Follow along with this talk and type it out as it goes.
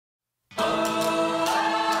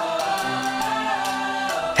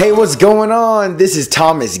Hey, what's going on? This is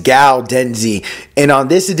Thomas Galdenzi, and on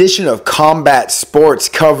this edition of Combat Sports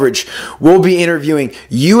Coverage, we'll be interviewing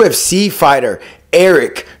UFC fighter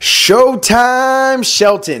Eric Showtime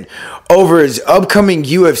Shelton over his upcoming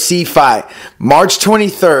UFC fight, March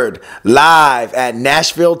 23rd, live at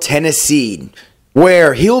Nashville, Tennessee,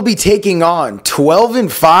 where he'll be taking on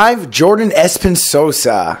 12-5 Jordan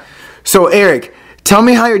Espinosa. So, Eric, tell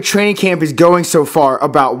me how your training camp is going so far,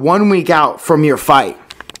 about 1 week out from your fight.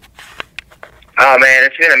 Oh, man,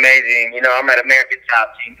 it's been amazing. You know, I'm at American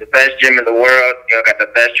Top Team, the best gym in the world. You know, got the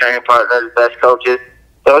best training partners, the best coaches.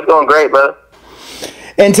 So it's going great, brother.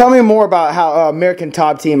 And tell me more about how American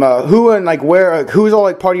Top Team, who and like where, who's all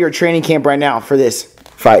like part of your training camp right now for this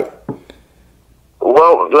fight?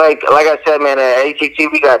 Well, like I said, man, at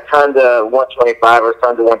ATT we got tons of 125ers,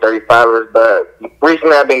 tons of 135ers. But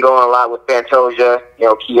recently I've been going a lot with Pantoja, you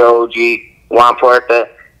know, Kyoji, Juan Puerta,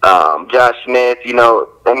 Josh Smith. You know,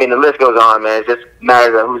 I mean the list goes on, man. It just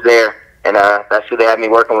matters of who's there, and that's who they have me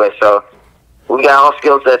working with. So we got all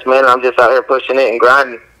skill sets, man. I'm just out here pushing it and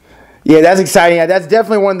grinding. Yeah, that's exciting. Yeah, that's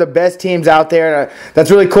definitely one of the best teams out there. That's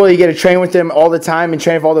really cool. You get to train with them all the time and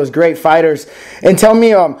train with all those great fighters. And tell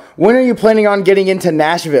me, when are you planning on getting into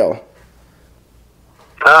Nashville?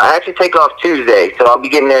 I actually take off Tuesday, so I'll be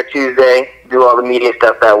getting there Tuesday, do all the media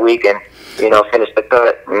stuff that week, and, you know, finish the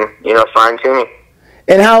cut and, you know, fine-tune me.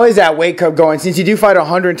 And how is that weight cut going? Since you do fight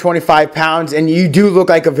 125 pounds and you do look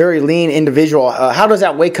like a very lean individual, how does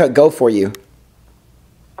that weight cut go for you?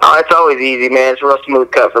 Oh, it's always easy, man. It's a real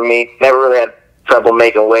smooth cut for me. Never really had trouble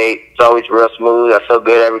making weight. It's always real smooth. I feel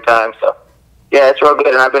good every time. So, yeah, it's real good.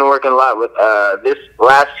 And I've been working a lot with this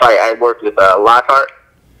last fight. I worked with Lockhart,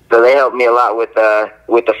 so they helped me a lot with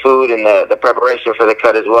the food and the preparation for the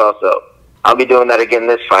cut as well. So I'll be doing that again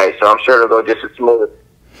this fight. So I'm sure it'll go just as smooth.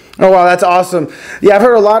 Oh wow, that's awesome! Yeah, I've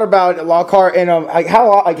heard a lot about Lockhart. And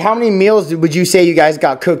how many meals would you say you guys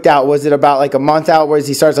got cooked out? Was it about like a month out, where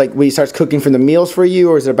he starts cooking from the meals for you,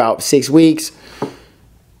 or is it about 6 weeks?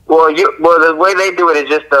 Well, the way they do it is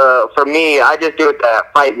just for me. I just do it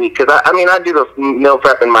that fight week because I do the meal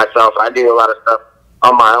prepping myself. I do a lot of stuff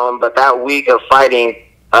on my own, but that week of fighting,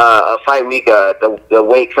 a fight week, the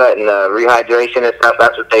weight cut and the rehydration and stuff.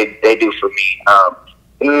 That's what they do for me. I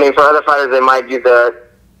mean, for other fighters, they might do the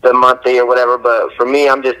monthly or whatever, but for me,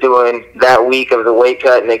 I'm just doing that week of the weight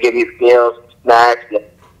cut, and they give you meals, snacks, and,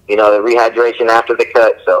 you know, the rehydration after the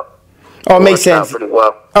cut. So, oh, it makes sense. Pretty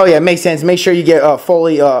well. Oh yeah, it makes sense. Make sure you get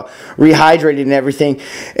fully rehydrated and everything.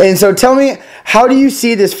 And so, tell me, how do you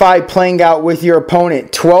see this fight playing out with your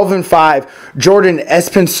opponent, 12-5 Jordan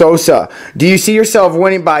Espinosa? Do you see yourself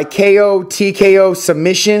winning by KO, TKO,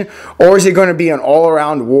 submission, or is it going to be an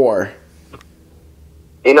all-around war?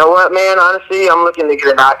 You know what, man? Honestly, I'm looking to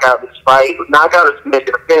get a knockout this fight. Knockout or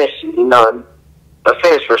submission, a finish, you know, a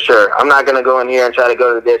finish for sure. I'm not going to go in here and try to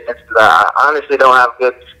go to the distance because I honestly don't have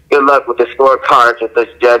good luck with the scorecards with those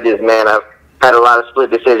judges, man. I've had a lot of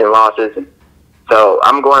split decision losses. So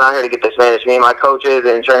I'm going out here to get this finish. Me and my coaches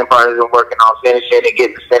and training partners are working on finishing and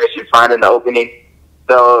getting the finish and finding the opening.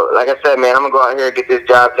 So, like I said, man, I'm going to go out here and get this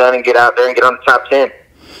job done and get out there and get on the top 10.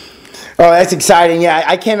 Oh, that's exciting. Yeah,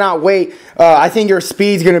 I cannot wait. I think your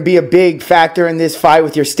speed's going to be a big factor in this fight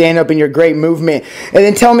with your stand-up and your great movement. And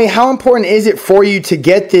then tell me, how important is it for you to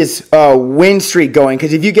get this win streak going?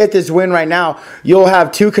 Because if you get this win right now, you'll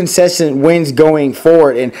have 2 consistent wins going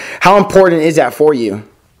forward. And how important is that for you?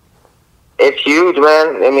 It's huge,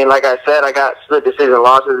 man. I mean, like I said, I got split decision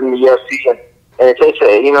losses in the UFC, and it takes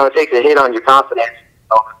a hit on your confidence.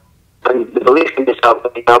 And the belief in yourself.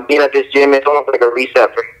 You know, being at this gym, it's almost like a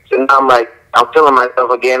reset for me. So now I'm feeling myself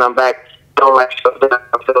again. I'm back. I feel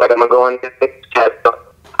like I'm going to go in this test.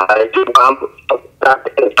 I'm in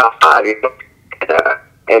the top 5, you know,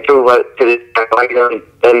 and prove to this like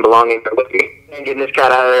them belonging with me. And getting this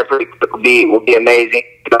cat out of there pretty quick will be amazing.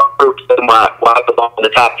 You know, prove to them why I belong in the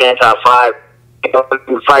top 10, top 5. You know,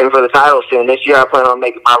 I'm fighting for the title soon. This year I plan on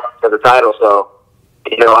making my run for the title. So,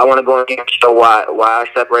 you know, I want to go in here and show why I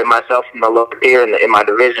separate myself from my lower tier in my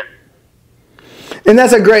division. And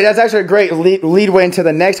that's actually a great lead way into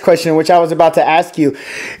the next question, which I was about to ask you.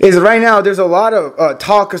 Is right now there's a lot of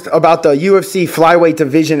talk about the UFC flyweight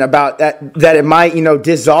division, about that it might, you know,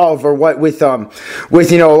 dissolve or what with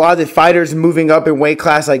you know, a lot of the fighters moving up in weight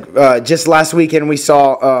class. Like just last weekend we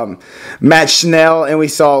saw Matt Schnell and we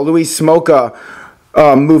saw Louis Smolka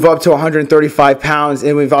move up to 135 pounds,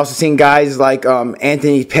 and we've also seen guys like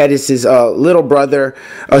Anthony Pettis' little brother,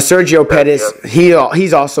 Sergio Pettis.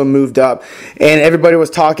 He's also moved up, and everybody was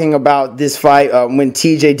talking about this fight when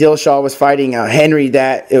T.J. Dillashaw was fighting Henry.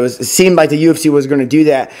 That it seemed like the UFC was going to do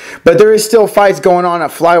that, but there is still fights going on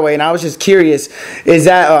at flyweight, and I was just curious: is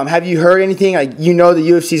that have you heard anything? Like, the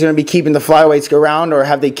UFC is going to be keeping the flyweights around, or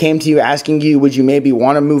have they came to you asking you, would you maybe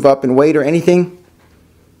want to move up in weight or anything?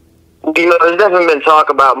 There's definitely been talk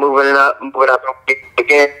about moving up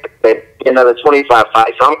again, the 25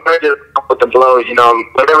 fight. So I'm going to just go with the blows,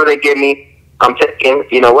 whatever they give me, I'm taking,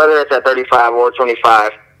 whether it's at 35 or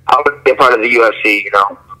 25, I want to be a part of the UFC,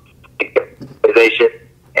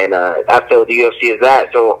 and I feel the UFC is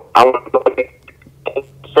that. So I want to go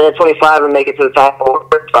stay at 25 and make it to the top or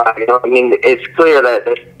 35. It's clear that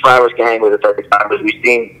the 35ers can hang with the 35ers. We've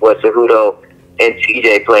seen what Cejudo and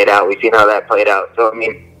TJ played out. We've seen how that played out. So,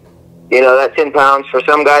 that 10 pounds, for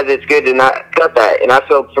some guys, it's good to not cut that. And I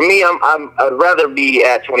feel, for me, I'd rather be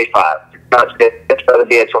at 25. I'd rather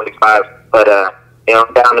be at 25. But,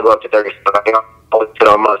 I'm down to go up to 35. Always put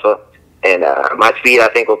on muscle. And my speed, I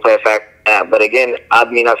think, will play a factor in that. But again, I've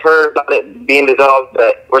heard about it being dissolved,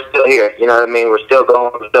 but we're still here. You know what I mean? We're still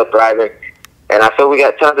going. We're still thriving. And I feel we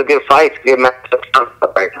got tons of good fights, good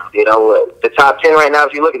matchups right now. The top 10 right now,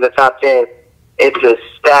 if you look at the top 10, it's a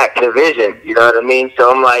stacked division. You know what I mean?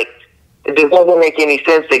 So I'm like, it just doesn't make any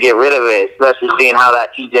sense to get rid of it, especially seeing how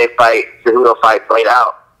that TJ fight, Cejudo fight played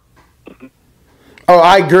out. Oh,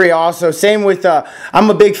 I agree also. Same with,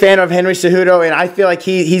 I'm a big fan of Henry Cejudo, and I feel like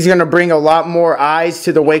he's going to bring a lot more eyes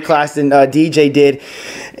to the weight class than DJ did.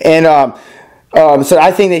 And so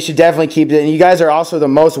I think they should definitely keep it. And you guys are also the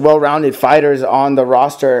most well-rounded fighters on the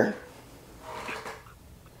roster.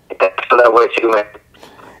 I feel that way too, man.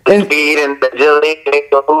 The speed and the agility and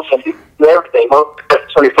everything.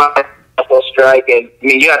 25. Strike, and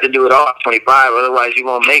you have to do it all at 25, otherwise you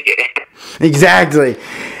won't make it. Exactly.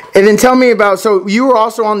 And then tell me about, so you were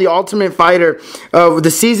also on the Ultimate Fighter the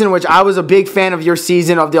season, which I was a big fan of your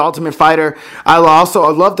season of the Ultimate Fighter. I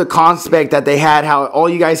love the concept that they had, how all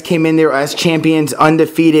you guys came in there as champions,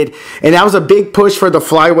 undefeated, and that was a big push for the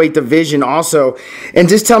flyweight division also. And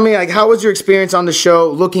just tell me, how was your experience on the show?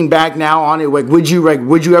 Looking back now on it, would you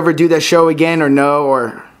ever do that show again or no?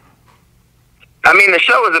 Or the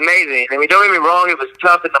show was amazing. Don't get me wrong, it was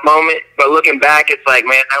tough at the moment, but looking back, it's like,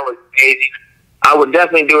 man, that was amazing. I would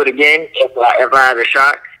definitely do it again if I had a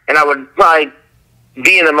shot, and I would probably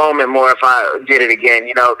be in the moment more if I did it again,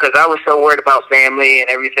 because I was so worried about family and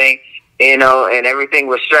everything, and everything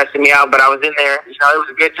was stressing me out, but I was in there. It was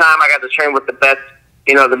a good time. I got to train with the best,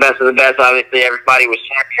 the best of the best. Obviously, everybody was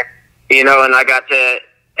champion, and I got to...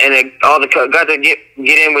 And got to get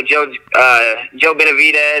in with Joe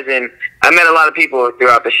Benavidez, and I met a lot of people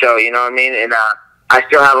throughout the show. You know what I mean? And I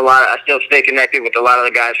still stay connected with a lot of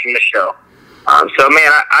the guys from the show. So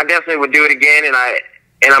man, I definitely would do it again,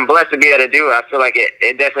 and I'm blessed to be able to do it. I feel like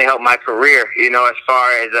it definitely helped my career. As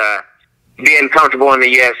far as being comfortable in the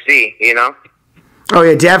UFC. Oh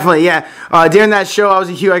yeah, definitely. Yeah, during that show,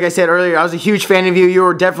 like I said earlier, I was a huge fan of you. You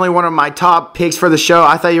were definitely one of my top picks for the show.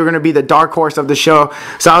 I thought you were going to be the dark horse of the show,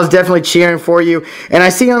 so I was definitely cheering for you. And I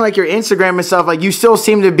see on your Instagram and stuff, you still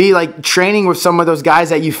seem to be training with some of those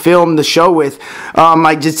guys that you filmed the show with.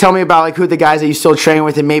 Just tell me about who the guys that you still train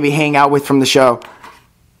with and maybe hang out with from the show.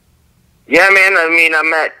 Yeah, man.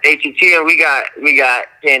 I'm at ATT, and we got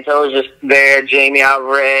Pantoja just there, Jamie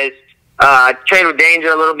Alvarez. I trained with Danger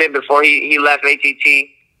a little bit before he left ATT.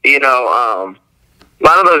 A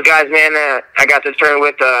lot of those guys, man, I got to train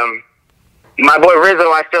with. My boy Rizzo,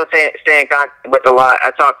 I still stay in contact with a lot.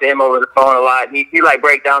 I talk to him over the phone a lot. He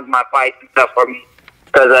breaks down my fights and stuff for me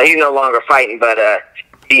because he's no longer fighting, but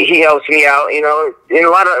he helps me out. In a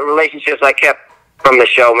lot of relationships I kept from the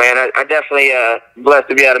show, man. I definitely blessed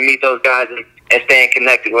to be able to meet those guys and staying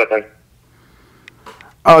connected with them.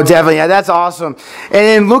 Oh, definitely. Yeah, that's awesome. And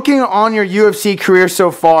then looking on your UFC career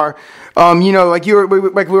so far, we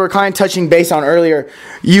were kind of touching base on earlier,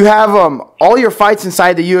 you have all your fights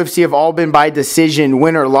inside the UFC have all been by decision,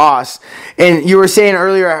 win or loss. And you were saying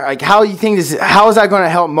earlier, how is that going to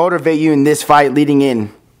help motivate you in this fight leading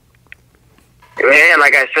in? Man,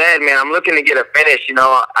 like I said, man, I'm looking to get a finish.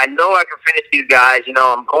 I know I can finish these guys.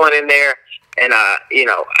 I'm going in there, and I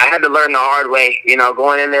had to learn the hard way.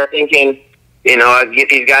 Going in there thinking, I get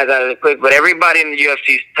these guys out of the quick, but everybody in the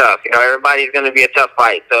UFC is tough. Everybody's going to be a tough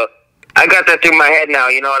fight. So I got that through my head now,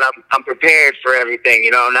 and I'm prepared for everything.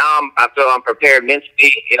 Now I feel I'm prepared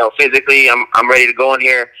mentally, physically. I'm ready to go in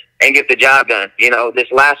here and get the job done.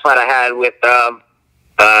 This last fight I had with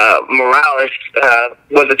Morales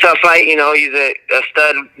was a tough fight. He's a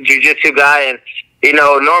stud jiu-jitsu guy, and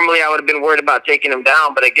normally I would have been worried about taking him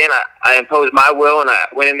down, but again, I imposed my will and I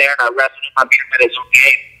went in there and I wrestled him. I beat him at his own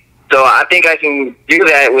game. So I think I can do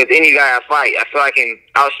that with any guy I fight. I feel I can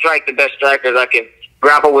outstrike the best strikers. I can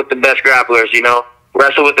grapple with the best grapplers,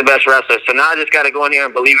 wrestle with the best wrestlers. So now I just got to go in here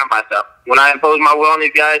and believe in myself. When I impose my will on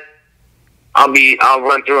these guys, I'll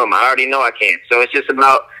run through them. I already know I can. So it's just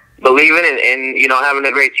about believing and having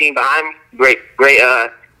a great team behind me, great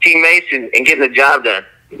teammates, and getting the job done.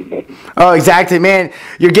 Oh, exactly, man.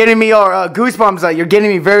 You're getting me all goosebumps. You're getting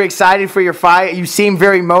me very excited for your fight. You seem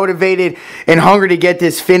very motivated and hungry to get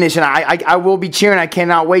this finish, and I will be cheering. I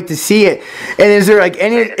cannot wait to see it. And is there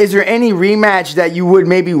any rematch that you would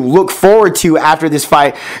maybe look forward to after this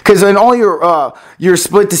fight? Because in all your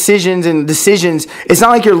split decisions, it's not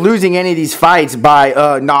like you're losing any of these fights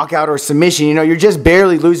by knockout or submission. You're just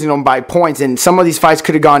barely losing them by points, and some of these fights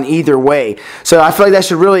could have gone either way. So I feel like that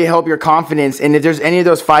should really help your confidence. And if there's any of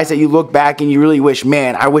those fights that you look back and you really wish,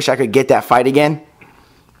 man, I wish I could get that fight again?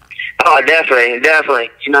 Oh, definitely.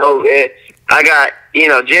 I got,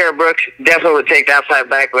 Jared Brooks definitely would take that fight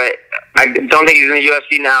back, but I don't think he's in the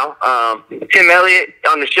UFC now. Tim Elliott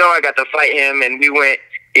on the show, I got to fight him, and we went,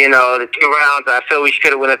 the 2 rounds. I feel we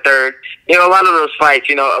could have won a third. A lot of those fights,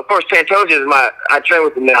 of course, Pantoja I train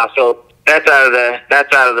with him now, so that's out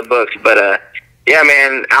of the books. But yeah,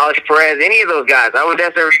 man, Alex Perez, any of those guys, I would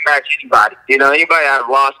definitely rematch anybody. Anybody I've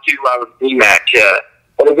lost to, I would rematch.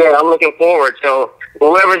 But again, I'm looking forward. So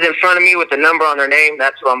whoever's in front of me with the number on their name,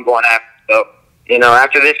 that's what I'm going after. So,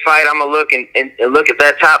 after this fight, I'm gonna look and look at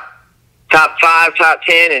that top 5, top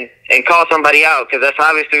 10, and call somebody out, because that's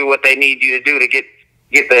obviously what they need you to do to get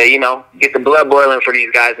the blood boiling for these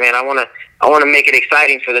guys, man. I wanna make it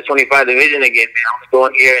exciting for the 25 division again, man. I want to go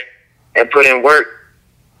in here and put in work.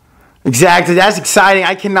 Exactly. That's exciting.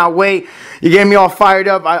 I cannot wait. You're getting me all fired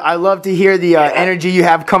up. I love to hear the energy you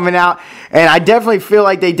have coming out. And I definitely feel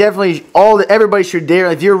like everybody should dare.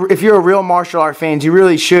 If you're a real martial art fan, you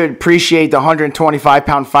really should appreciate the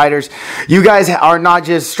 125-pound fighters. You guys are not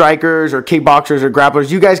just strikers or kickboxers or grapplers.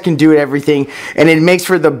 You guys can do everything, and it makes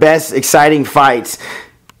for the best, exciting fights.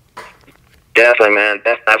 Definitely, man.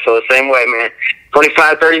 I feel the same way, man.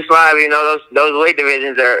 25, 35, those weight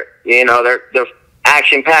divisions are, they're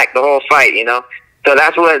action-packed the whole fight, So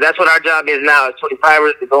that's what our job is now, is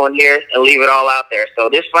 25ers to go in here and leave it all out there. So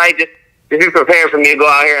this fight, just be prepared for me to go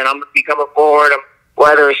out here, and I'm going to be coming forward,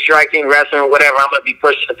 whether it's striking, wrestling, whatever. I'm going to be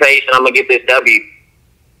pushing the pace, and I'm going to get this W.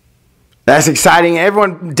 That's exciting.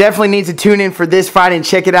 Everyone definitely needs to tune in for this fight and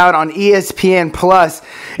check it out on ESPN Plus.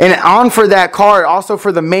 And on for that card, also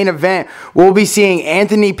for the main event, we'll be seeing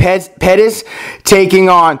Anthony Pettis taking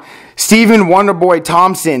on Stephen Wonderboy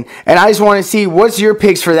Thompson. And I just want to see, what's your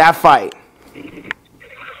picks for that fight?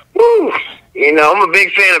 Woo. I'm a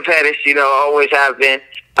big fan of Pettis, always have been.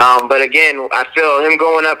 But again, I feel him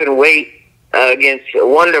going up in weight against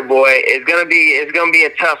Wonderboy is gonna be a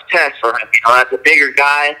tough test for him. That's a bigger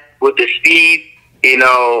guy with the speed.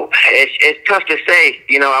 It's tough to say.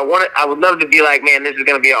 I would love to be like, man, this is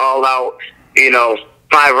gonna be an all out,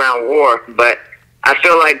 5-round war. But I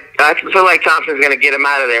feel like Thompson's gonna get him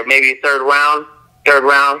out of there. Maybe third round.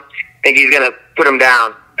 I think he's gonna put him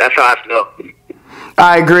down. That's how I feel.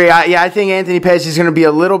 I agree. I think Anthony Pettis is going to be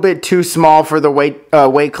a little bit too small for the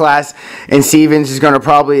weight class, and Stevens is going to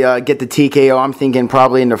probably get the TKO. I'm thinking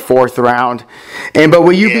probably in the 4th round. But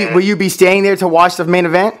will you be staying there to watch the main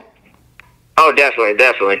event? Oh,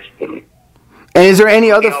 definitely. And is there any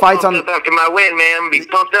other fights on? After my win, man, I'm gonna be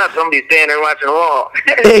pumped up. So I'm gonna be standing there watching the wall.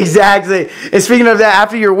 Exactly. And speaking of that,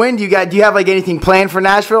 after your win, do you have like anything planned for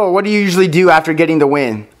Nashville, or what do you usually do after getting the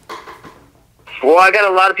win? Well, I got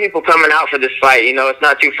a lot of people coming out for this fight. It's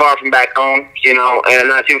not too far from back home, and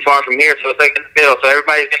not too far from here, so it's like in the middle. So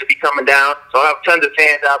everybody's going to be coming down. So I have tons of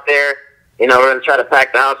fans out there. We're going to try to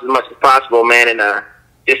pack the house as much as possible, man, and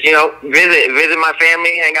just, visit my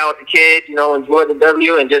family, hang out with the kids, enjoy the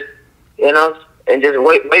W, and just, and just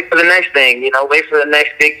wait for the next thing, wait for the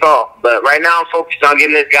next big call. But right now I'm focused on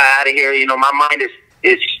getting this guy out of here. My mind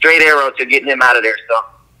is straight arrow to getting him out of there. So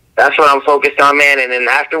that's what I'm focused on, man. And then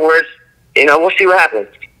afterwards, we'll see what happens.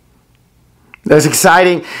 That's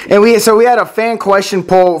exciting. And we had a fan question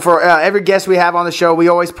poll for every guest we have on the show. We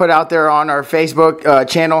always put out there on our Facebook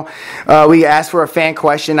channel. We asked for a fan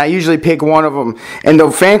question. I usually pick one of them. And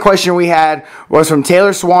the fan question we had was from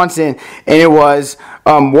Taylor Swanson, and it was,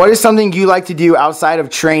 what is something you like to do outside of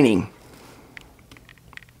training?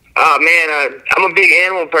 Oh, man, I'm a big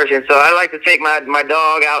animal person, so I like to take my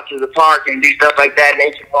dog out to the park and do stuff like that,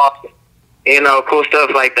 nature walks, cool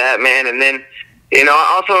stuff like that, man. And then,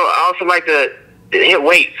 I also like to hit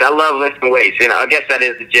weights. I love lifting weights. You know, I guess that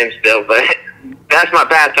is the gym still, but that's my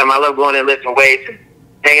pastime. I love going and lifting weights and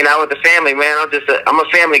hanging out with the family, man. I'm a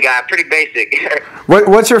family guy. Pretty basic.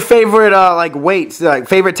 What's your favorite like weights? Like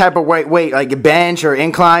favorite type of weight, like bench or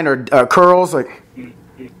incline or curls? Like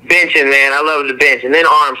benching, man. I love the bench, and then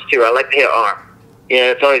arms too. I like to hit arm.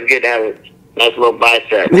 Yeah, it's always good to have a nice little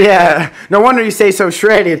bicep. Yeah, no wonder you stay so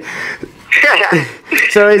shredded.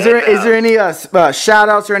 So is there any shout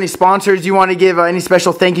outs or any sponsors you want to give any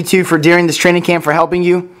special thank you to for during this training camp for helping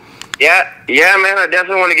you? Yeah, man. I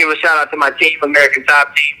definitely want to give a shout out to my team, American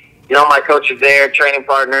Top Team. You know, my coaches there, training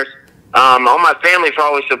partners, all my family for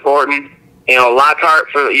always supporting. You know, Lockhart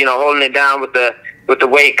for holding it down with the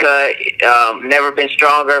weight cut. Never been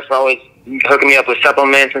stronger for always hooking me up with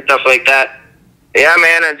supplements and stuff like that. Yeah,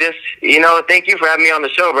 man, and just, thank you for having me on the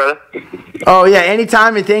show, brother. Oh, yeah,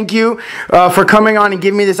 anytime, and thank you for coming on and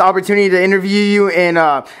giving me this opportunity to interview you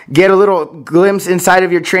and get a little glimpse inside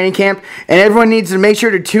of your training camp. And everyone needs to make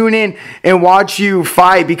sure to tune in and watch you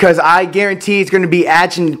fight because I guarantee it's going to be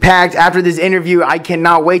action-packed. After this interview, I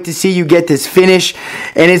cannot wait to see you get this finish,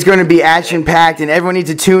 and it's going to be action-packed. And everyone needs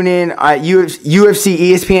to tune in at UFC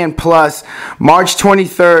ESPN Plus, March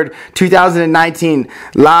 23rd, 2019,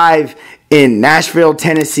 live in Nashville,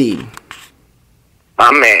 Tennessee.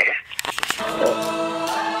 My man.